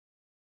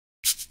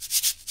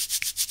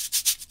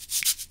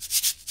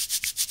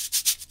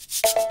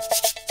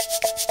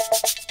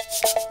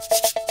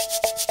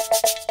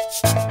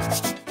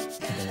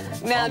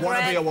Now,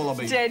 Grant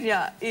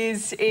Denyer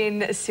is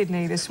in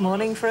Sydney this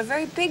morning for a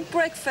very big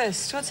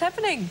breakfast. What's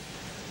happening?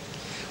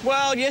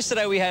 Well,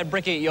 yesterday we had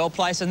brekkie at your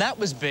place and that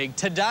was big.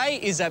 Today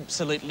is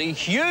absolutely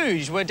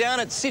huge. We're down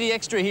at City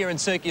Xtra here in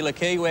Circular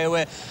Quay where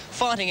we're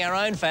fighting our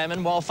own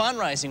famine while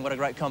fundraising. What a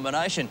great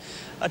combination.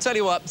 I tell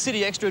you what,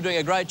 City Xtra are doing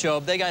a great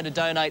job. They're going to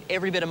donate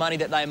every bit of money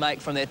that they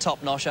make from their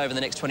top nosh over the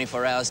next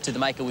 24 hours to the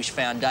Make-A-Wish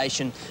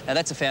Foundation. Now,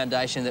 that's a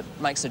foundation that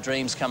makes the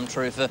dreams come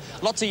true for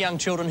lots of young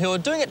children who are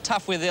doing it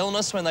tough with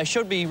illness when they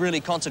should be really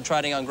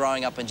concentrating on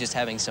growing up and just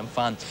having some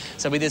fun.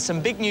 So there's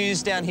some big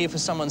news down here for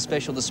someone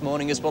special this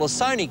morning, as well as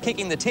Sony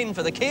kicking the tin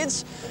for the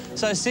kids.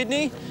 So,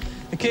 Sydney,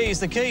 the key is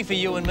the key for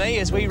you and me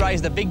as we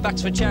raise the big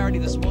bucks for charity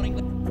this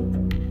morning.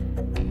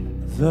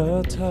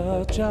 The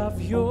touch of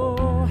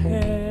your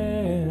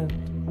hand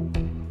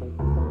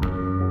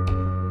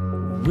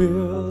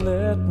will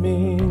let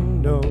me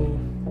know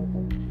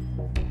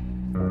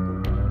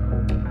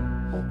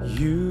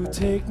you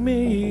take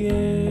me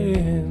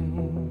in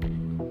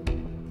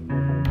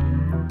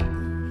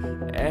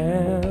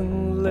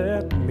and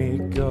let me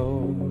go.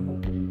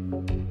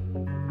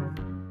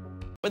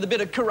 With a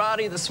bit of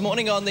karate this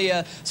morning on the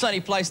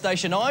Sony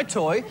PlayStation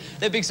iToy.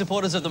 They're big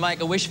supporters of the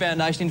Make-A-Wish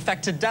Foundation. In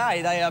fact,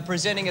 today they are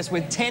presenting us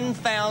with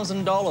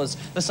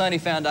 $10,000, the Sony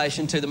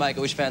Foundation to the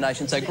Make-A-Wish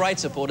Foundation. So great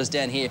supporters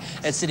down here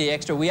at City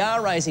Xtra. We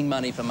are raising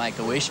money for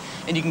Make-A-Wish,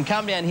 and you can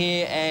come down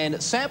here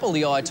and sample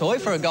the iToy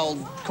for a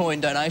gold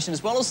coin donation,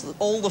 as well as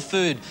all the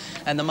food,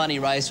 and the money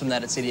raised from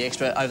that at City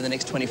Xtra over the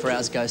next 24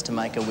 hours goes to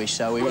Make-A-Wish.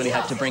 So we really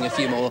hope to bring a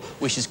few more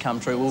wishes come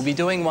true. We'll be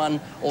doing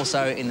one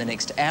also in the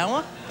next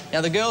hour. Now,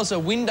 the girls are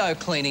window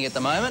cleaning at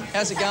the moment.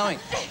 How's it going?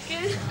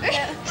 Good.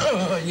 Yeah.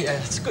 Oh, yeah,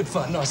 it's good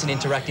fun. Nice and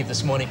interactive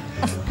this morning.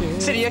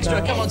 City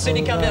Xtra, come on,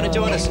 Sydney, come down and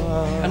join us.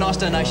 A nice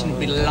donation would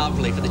be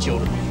lovely for the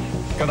children.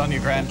 Good on you,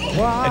 Grant. It is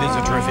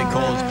a terrific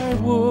cause. Why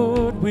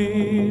would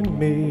we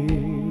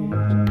meet?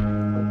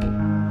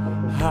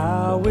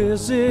 How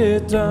is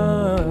it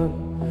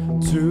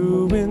done?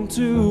 Two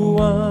into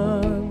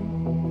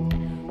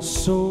one,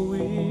 so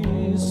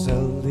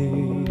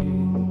easily.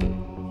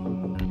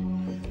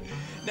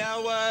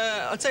 Now,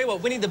 I'll tell you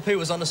what, Winnie the Pooh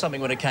was onto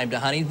something when it came to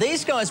honey.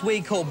 These guys we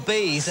call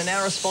bees are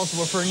now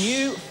responsible for a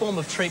new form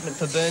of treatment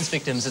for burns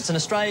victims. It's an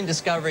Australian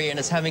discovery and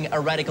it's having a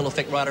radical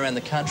effect right around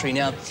the country.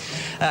 Now,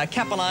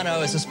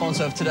 Capilano is the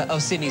sponsor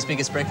of Sydney's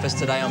biggest breakfast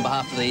today on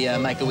behalf of the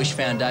Make-A-Wish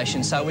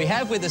Foundation. So we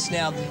have with us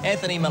now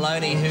Anthony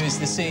Maloney, who's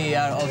the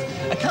CEO of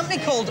a company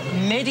called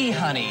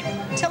MediHoney.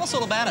 Tell us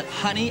all about it.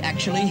 Honey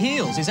actually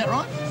heals, is that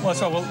right? Well,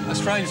 so,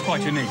 Australia's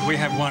quite unique. We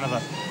have one of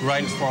the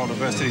greatest floral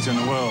diversities in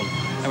the world.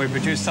 And we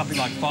produce something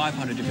like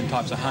 500 different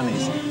types of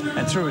honeys.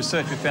 And through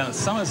research, we found that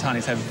some of those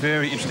honeys have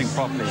very interesting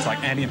properties, like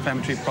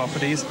anti-inflammatory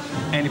properties,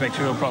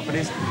 antibacterial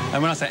properties.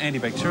 And when I say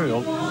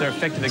antibacterial, they're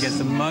effective against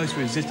the most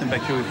resistant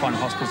bacteria we find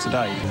in hospitals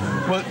today.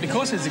 Well,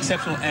 because it's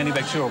exceptional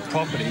antibacterial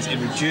properties, it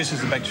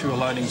reduces the bacterial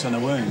loadings on the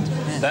wound.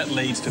 That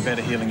leads to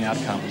better healing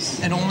outcomes.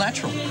 And all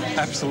natural.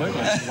 Absolutely.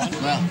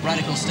 Well,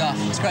 radical stuff.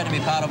 It's great to be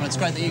a part of it. It's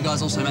great that you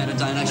guys also made a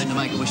donation to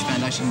Make-A-Wish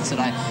Foundation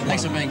today.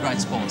 Thanks for being great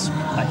sports.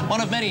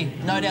 One of many,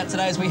 no doubt,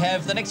 today as we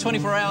have the next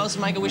 24 hours,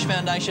 Make-A-Wish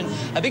Foundation,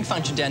 a big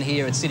function down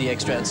here at City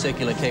Xtra at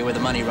Circular Quay where the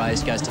money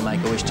raised goes to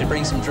Make-A-Wish to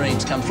bring some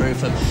dreams come true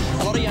for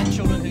a lot of young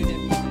children who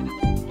do.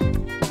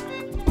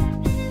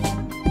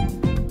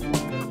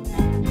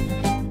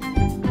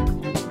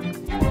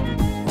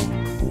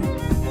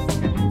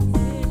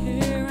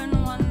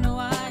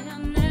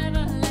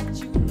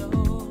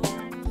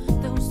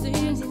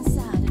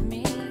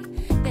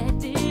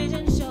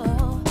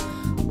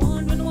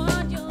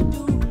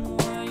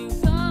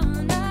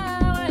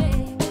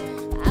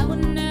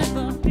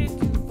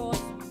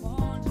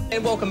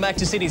 And welcome back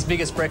to City's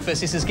biggest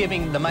breakfast. This is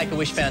giving the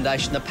Make-A-Wish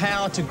Foundation the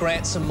power to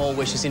grant some more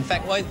wishes. In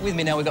fact, with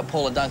me now we've got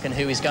Paula Duncan,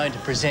 who is going to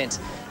present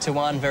to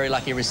one very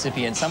lucky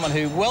recipient, someone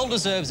who well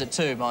deserves it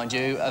too, mind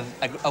you,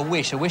 a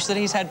wish that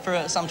he's had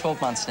for some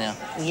 12 months now.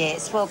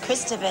 Yes, well,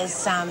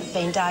 Christopher's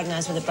been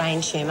diagnosed with a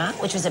brain tumour,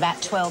 which was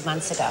about 12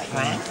 months ago,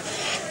 right?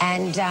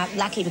 And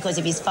lucky because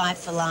of his fight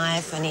for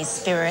life and his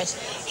spirit,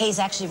 he's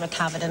actually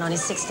recovered, and on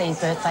his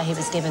 16th birthday he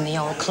was given the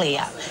all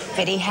clear.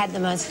 But he had the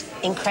most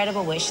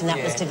incredible wish, and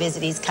that was to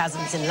visit his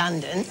cousins in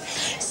London.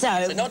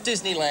 So not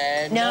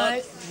Disneyland,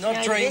 no,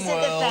 not Dream visit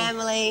World. the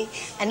family,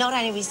 and not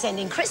only are we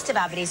sending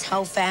Christopher, but his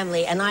whole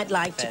family. And I'd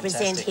like to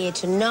present here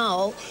to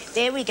Noel.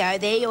 There we go.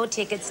 They're your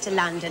tickets to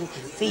London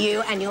for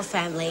you and your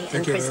family.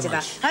 Thank you Christopher. very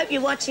much. Hope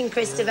you're watching,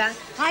 Christopher.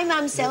 Hi,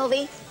 Mum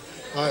Selby.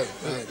 Hi.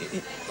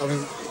 I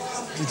mean,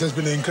 it has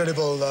been an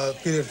incredible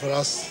period for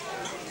us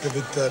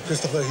with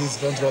Christopher. He's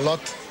gone through a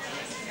lot.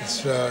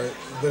 It's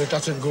very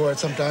touch and go at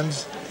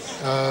sometimes.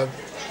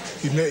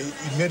 he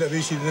made a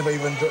wish he never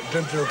even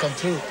dreamt it would come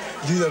true.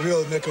 This is a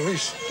real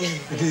make-a-wish.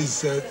 It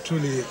is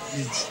truly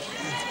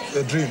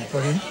a dream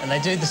for him. And they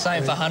do the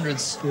same for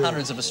hundreds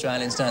of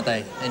Australians, don't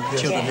they? And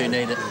children who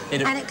need it.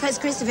 And because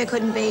Christopher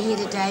couldn't be here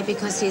today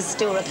because he's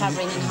still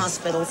recovering in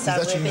hospital, so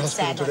we're a bit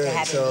sad not to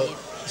have him here.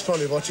 He's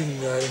probably watching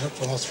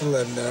from hospital,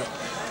 and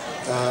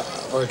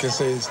all I can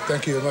say is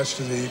thank you very much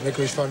to the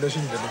Make-A-Wish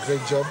Foundation. They did a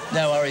great job.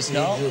 No worries,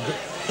 Noel.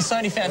 The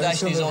Sony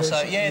Foundation is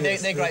also,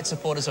 they're great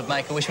supporters of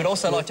Make-A-Wish. We'd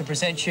also like to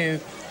present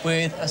you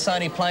with a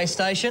Sony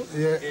PlayStation.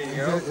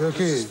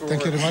 Okay,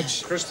 thank you very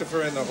much.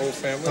 Christopher and the whole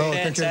family. Oh,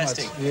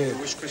 fantastic. Thank you very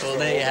much. Well,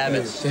 there you have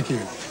it. Thank you.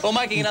 Well,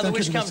 making another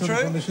wish come true.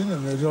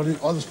 And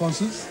all the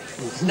sponsors.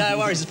 No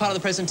worries, it's part of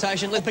the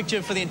presentation. Let's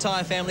picture for the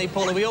entire family.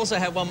 Paula, we also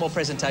have one more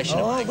presentation.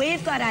 Oh,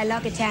 we've got our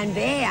Lockatan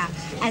Bear,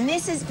 and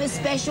this is for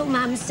special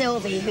mum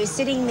Sylvie, who's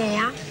sitting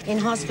there in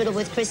hospital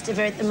with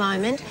Christopher at the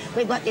moment.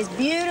 We've got this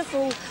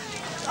beautiful,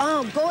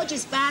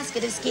 gorgeous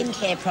basket of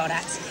skincare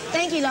products.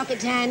 Thank you,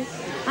 Lockatan.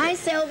 Hi,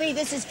 Sylvie,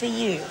 this is for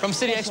you. From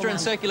City Extra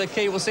and Circular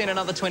Quay, we'll see in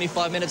another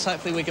 25 minutes.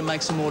 Hopefully we can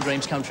make some more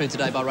dreams come true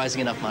today by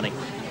raising enough money.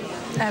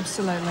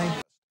 Absolutely.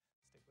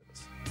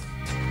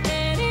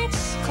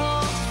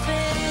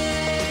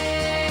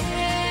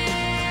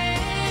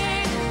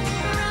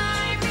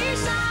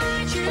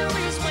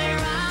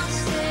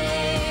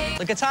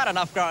 Look, it's hard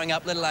enough growing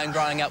up, let alone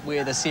growing up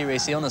with a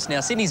serious illness.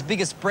 Now, Sydney's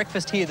biggest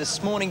breakfast here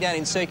this morning down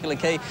in Circular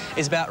Quay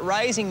is about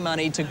raising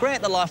money to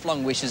grant the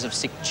lifelong wishes of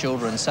sick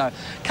children. So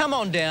come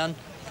on down,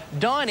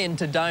 dine in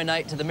to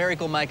donate to the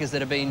miracle makers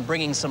that have been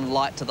bringing some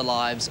light to the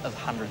lives of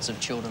hundreds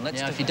of children.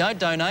 Now, if you don't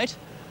donate,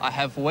 I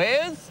have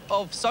ways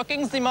of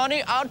sucking the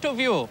money out of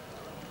you.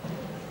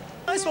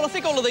 Well, I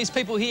think all of these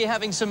people here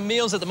having some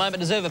meals at the moment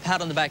deserve a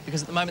pat on the back,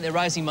 because at the moment they're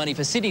raising money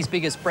for Sydney's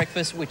biggest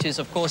breakfast, which is,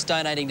 of course,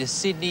 donating to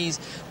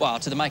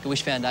to the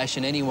Make-A-Wish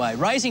Foundation anyway.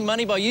 Raising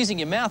money by using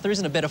your mouth, there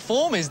isn't a better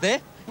form, is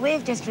there?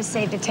 We've just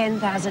received a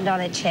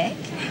 $10,000 cheque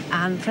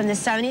from the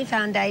Sony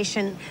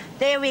Foundation.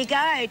 There we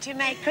go, to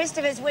make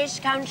Christopher's wish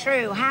come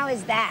true. How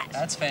is that?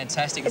 That's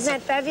fantastic. Isn't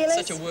that fabulous?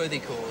 Such a worthy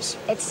cause.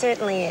 It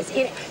certainly is.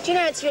 Do you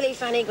know, it's really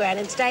funny, Grant,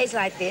 in days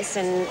like this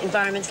and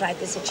environments like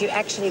this, that you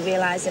actually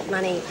realise that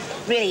money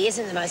really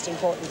isn't the most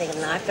important thing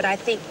in life. But I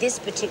think this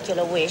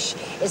particular wish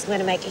is going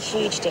to make a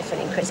huge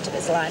difference in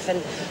Christopher's life.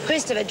 And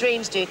Christopher,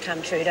 dreams do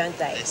come true, don't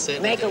they? They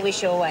certainly Make do. a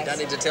wish always. Don't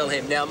need to tell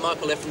him. Now,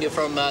 Michael Leffin, you're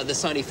from the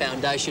Sony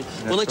Foundation.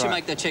 We'll let you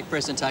make the cheque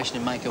presentation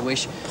and make a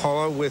wish.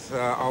 Paula, with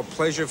our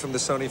pleasure from the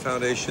Sony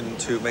Foundation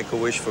to make a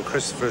wish for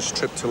Christopher's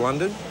trip to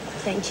London.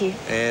 Thank you.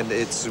 And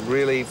it's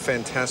really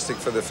fantastic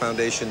for the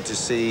foundation to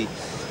see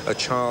a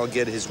child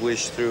get his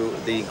wish through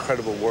the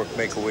incredible work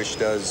Make-A-Wish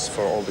does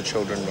for all the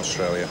children in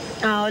Australia.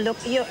 Oh, look,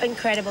 you're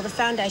incredible. The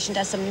foundation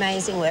does some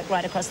amazing work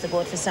right across the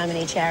board for so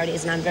many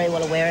charities, and I'm very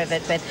well aware of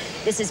it, but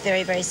this is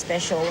very, very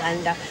special,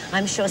 and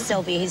I'm sure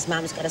Selby, his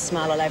mum's got a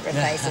smile all over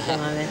her face at the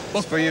moment.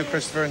 What's for you,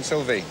 Christopher and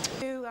Sylvie?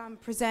 To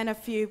present a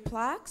few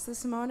plaques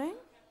this morning.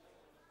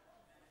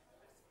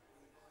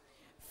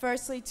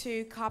 Firstly,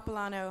 to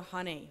Capilano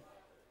Honey.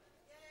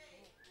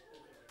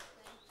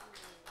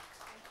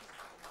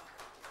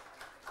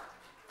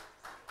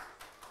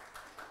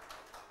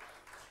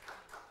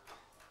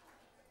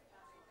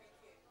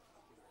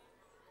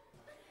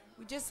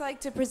 We'd just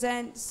like to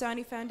present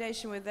Sony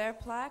Foundation with their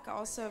plaque,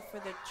 also for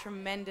the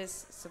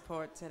tremendous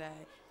support today.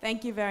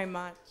 Thank you very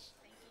much.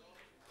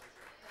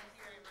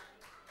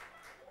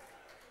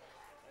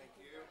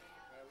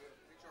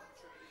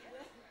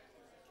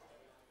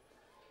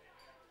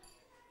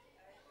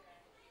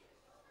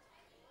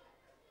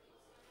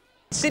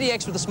 City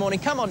Extra this morning,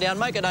 come on down,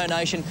 make a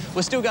donation.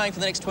 We're still going for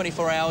the next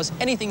 24 hours.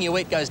 Anything you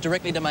eat goes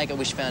directly to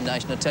Make-A-Wish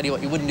Foundation. I tell you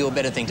what, you wouldn't do a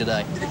better thing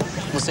today.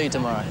 We'll see you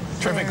tomorrow.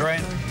 Terrific,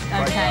 Grant.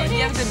 Okay,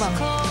 you have a good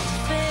one.